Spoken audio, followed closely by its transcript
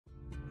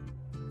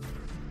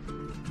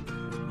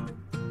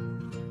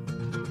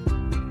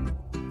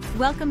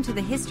Welcome to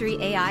the History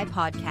AI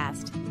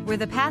podcast, where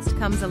the past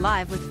comes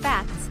alive with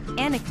facts,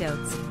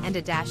 anecdotes, and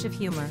a dash of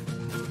humor.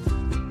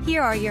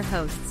 Here are your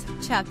hosts,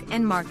 Chuck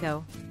and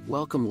Marco.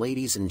 Welcome,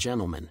 ladies and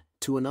gentlemen,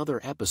 to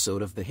another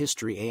episode of the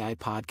History AI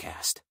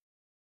podcast.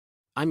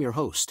 I'm your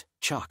host,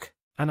 Chuck.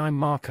 And I'm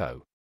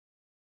Marco.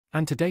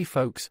 And today,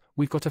 folks,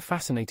 we've got a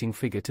fascinating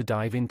figure to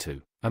dive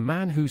into, a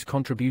man whose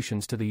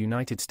contributions to the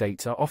United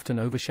States are often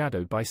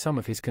overshadowed by some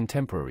of his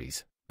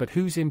contemporaries, but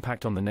whose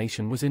impact on the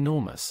nation was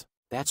enormous.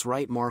 That's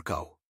right,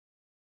 Marco.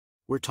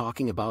 We're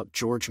talking about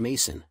George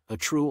Mason, a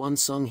true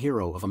unsung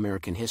hero of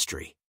American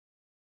history.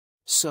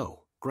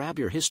 So, grab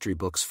your history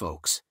books,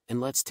 folks, and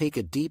let's take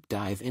a deep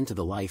dive into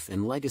the life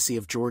and legacy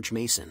of George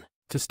Mason.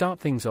 To start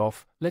things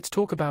off, let's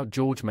talk about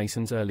George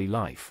Mason's early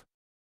life.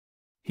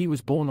 He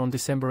was born on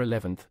December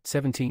 11,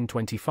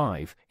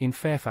 1725, in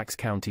Fairfax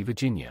County,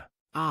 Virginia.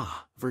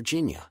 Ah,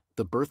 Virginia,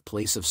 the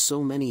birthplace of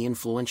so many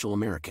influential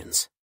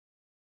Americans.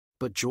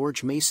 But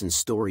George Mason's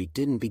story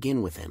didn't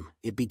begin with him,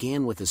 it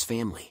began with his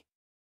family.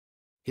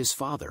 His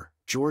father,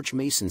 George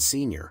Mason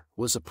Sr.,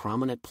 was a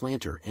prominent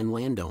planter and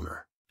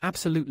landowner.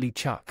 Absolutely,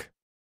 Chuck.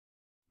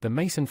 The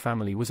Mason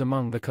family was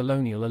among the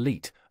colonial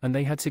elite, and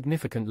they had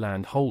significant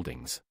land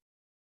holdings.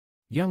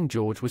 Young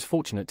George was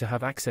fortunate to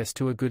have access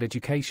to a good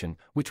education,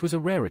 which was a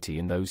rarity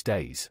in those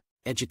days.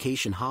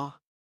 Education, huh?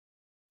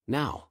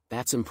 Now,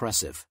 that's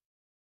impressive.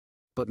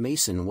 But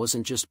Mason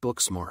wasn't just book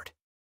smart.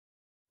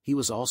 He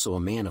was also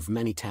a man of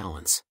many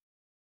talents.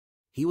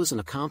 He was an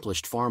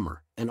accomplished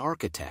farmer, an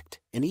architect,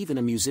 and even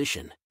a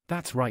musician.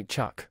 That's right,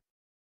 Chuck.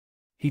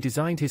 He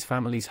designed his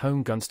family's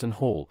home Gunston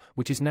Hall,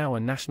 which is now a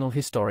National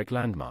Historic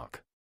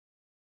Landmark.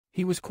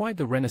 He was quite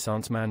the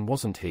Renaissance man,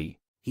 wasn't he?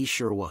 He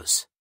sure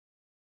was.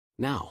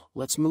 Now,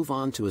 let's move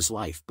on to his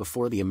life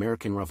before the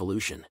American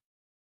Revolution.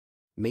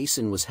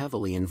 Mason was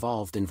heavily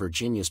involved in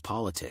Virginia's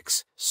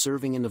politics,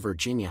 serving in the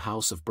Virginia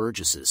House of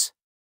Burgesses.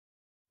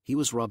 He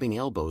was rubbing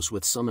elbows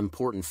with some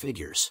important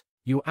figures.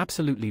 You're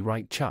absolutely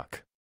right,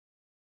 Chuck.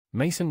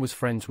 Mason was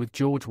friends with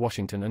George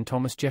Washington and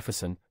Thomas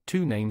Jefferson,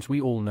 two names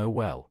we all know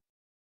well.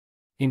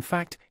 In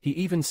fact, he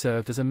even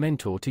served as a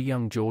mentor to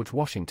young George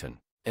Washington.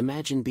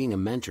 Imagine being a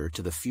mentor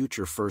to the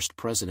future first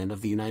president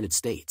of the United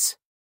States.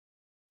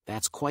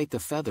 That's quite the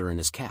feather in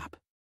his cap.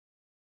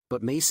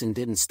 But Mason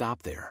didn't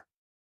stop there.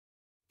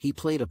 He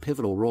played a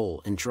pivotal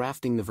role in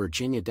drafting the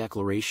Virginia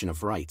Declaration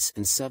of Rights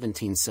in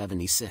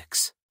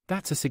 1776.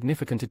 That's a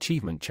significant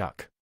achievement,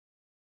 Chuck.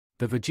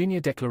 The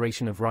Virginia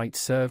Declaration of Rights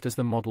served as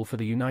the model for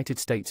the United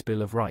States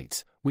Bill of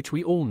Rights, which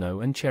we all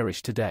know and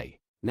cherish today.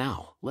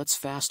 Now, let's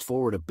fast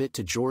forward a bit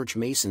to George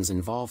Mason's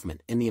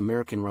involvement in the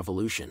American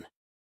Revolution.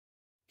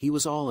 He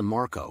was all in,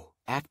 Marco,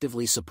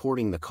 actively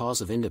supporting the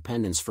cause of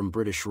independence from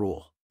British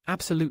rule.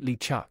 Absolutely,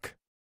 Chuck.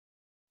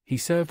 He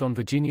served on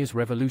Virginia's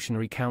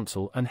Revolutionary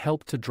Council and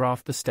helped to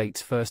draft the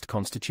state's first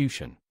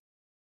constitution.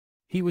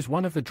 He was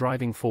one of the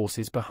driving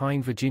forces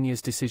behind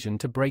Virginia's decision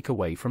to break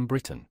away from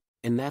Britain.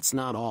 And that's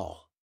not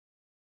all.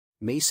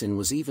 Mason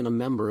was even a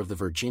member of the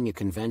Virginia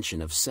Convention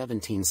of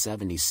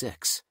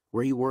 1776,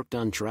 where he worked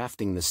on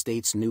drafting the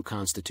state's new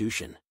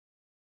constitution.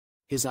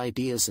 His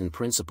ideas and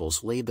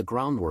principles laid the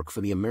groundwork for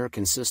the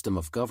American system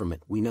of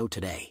government we know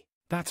today.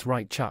 That's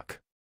right,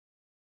 Chuck.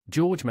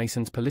 George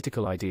Mason's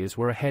political ideas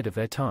were ahead of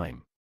their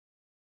time.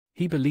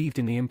 He believed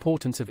in the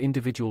importance of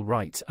individual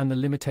rights and the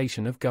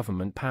limitation of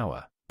government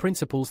power,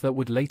 principles that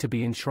would later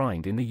be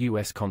enshrined in the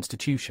U.S.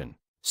 Constitution.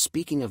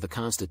 Speaking of the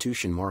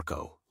Constitution,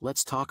 Marco,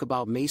 let's talk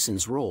about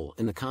Mason's role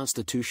in the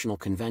Constitutional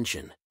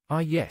Convention. Ah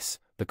yes,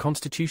 the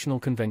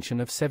Constitutional Convention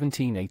of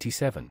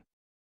 1787.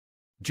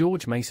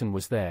 George Mason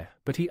was there,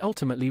 but he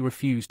ultimately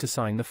refused to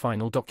sign the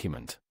final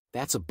document.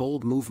 That's a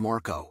bold move,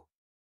 Marco.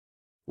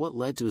 What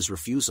led to his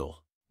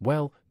refusal?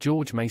 Well,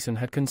 George Mason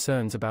had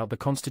concerns about the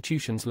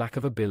Constitution's lack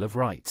of a Bill of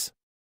Rights.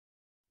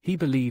 He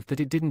believed that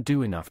it didn't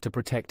do enough to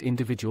protect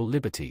individual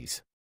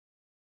liberties.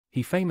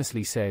 He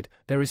famously said,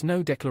 "There is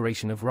no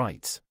Declaration of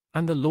Rights,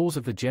 and the laws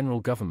of the general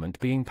government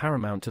being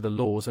paramount to the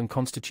laws and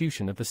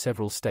constitution of the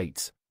several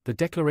states, the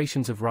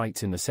declarations of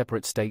rights in the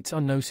separate states are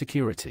no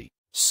security."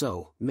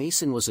 So,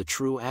 Mason was a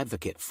true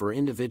advocate for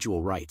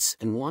individual rights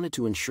and wanted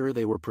to ensure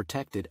they were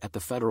protected at the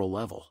federal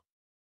level.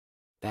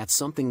 That's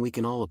something we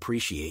can all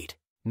appreciate.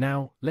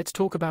 Now, let's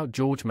talk about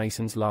George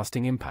Mason's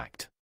lasting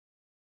impact.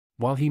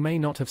 While he may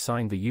not have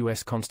signed the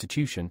U.S.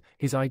 Constitution,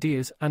 his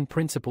ideas and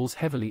principles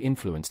heavily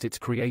influenced its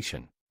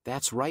creation.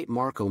 That's right,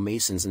 Marco.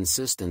 Mason's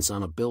insistence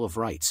on a Bill of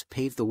Rights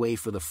paved the way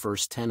for the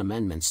first 10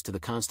 amendments to the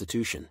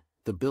Constitution,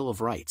 the Bill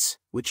of Rights,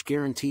 which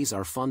guarantees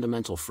our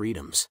fundamental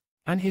freedoms.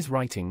 And his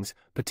writings,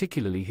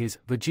 particularly his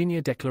Virginia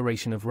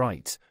Declaration of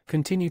Rights,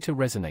 continue to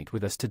resonate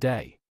with us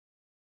today.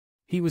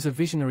 He was a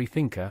visionary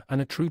thinker and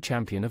a true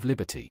champion of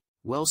liberty.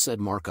 Well said,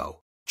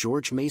 Marco.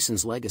 George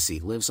Mason's legacy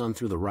lives on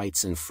through the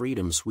rights and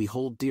freedoms we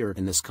hold dear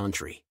in this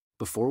country.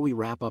 Before we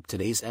wrap up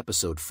today's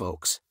episode,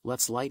 folks,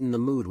 let's lighten the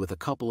mood with a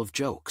couple of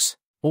jokes.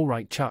 All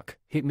right, Chuck,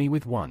 hit me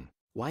with one.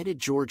 Why did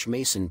George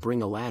Mason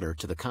bring a ladder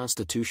to the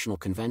Constitutional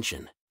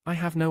Convention? I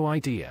have no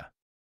idea.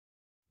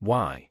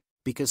 Why?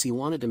 Because he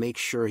wanted to make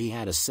sure he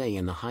had a say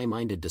in the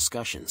high-minded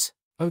discussions.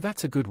 Oh,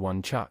 that's a good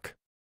one, Chuck.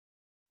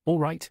 All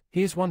right,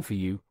 here's one for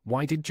you.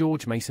 Why did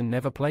George Mason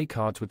never play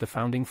cards with the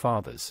Founding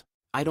Fathers?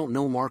 I don't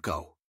know,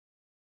 Marco.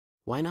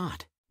 Why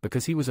not?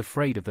 Because he was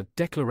afraid of the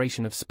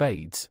Declaration of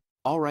Spades.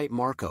 All right,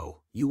 Marco,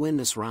 you win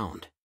this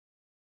round.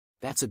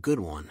 That's a good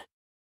one.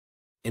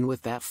 And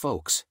with that,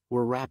 folks,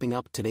 we're wrapping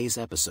up today's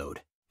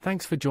episode.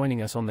 Thanks for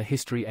joining us on the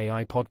History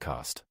AI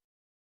podcast.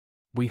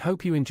 We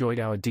hope you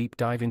enjoyed our deep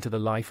dive into the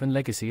life and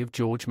legacy of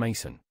George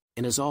Mason.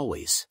 And as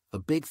always, a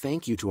big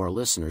thank you to our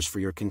listeners for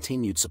your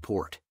continued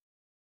support.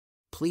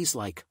 Please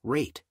like,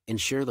 rate, and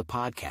share the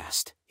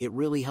podcast. It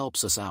really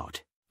helps us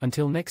out.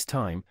 Until next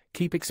time,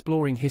 keep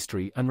exploring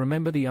history and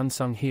remember the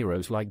unsung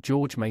heroes like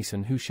George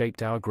Mason who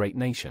shaped our great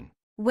nation.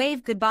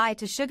 Wave goodbye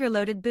to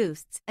sugar-loaded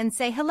boosts and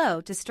say hello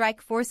to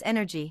Strike Force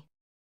Energy.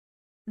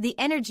 The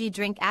energy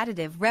drink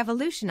additive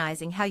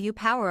revolutionizing how you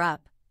power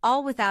up,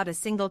 all without a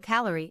single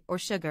calorie or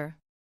sugar.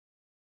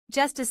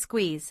 Just a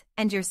squeeze,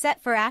 and you're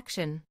set for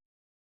action.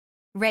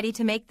 Ready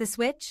to make the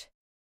switch?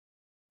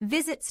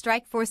 Visit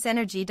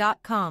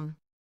strikeforceenergy.com.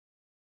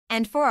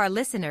 And for our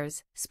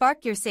listeners,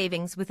 spark your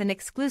savings with an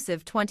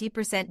exclusive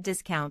 20%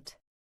 discount.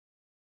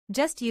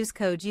 Just use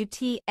code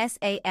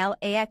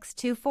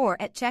UTSALAX24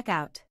 at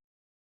checkout.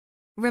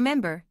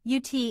 Remember,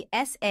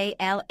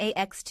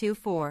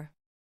 UTSALAX24.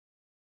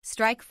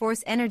 Strike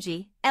Force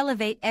Energy,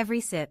 elevate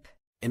every sip.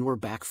 And we're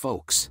back,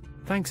 folks.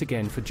 Thanks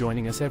again for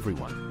joining us,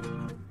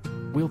 everyone.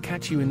 We'll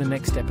catch you in the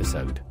next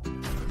episode.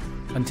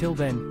 Until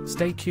then,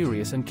 stay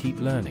curious and keep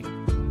learning.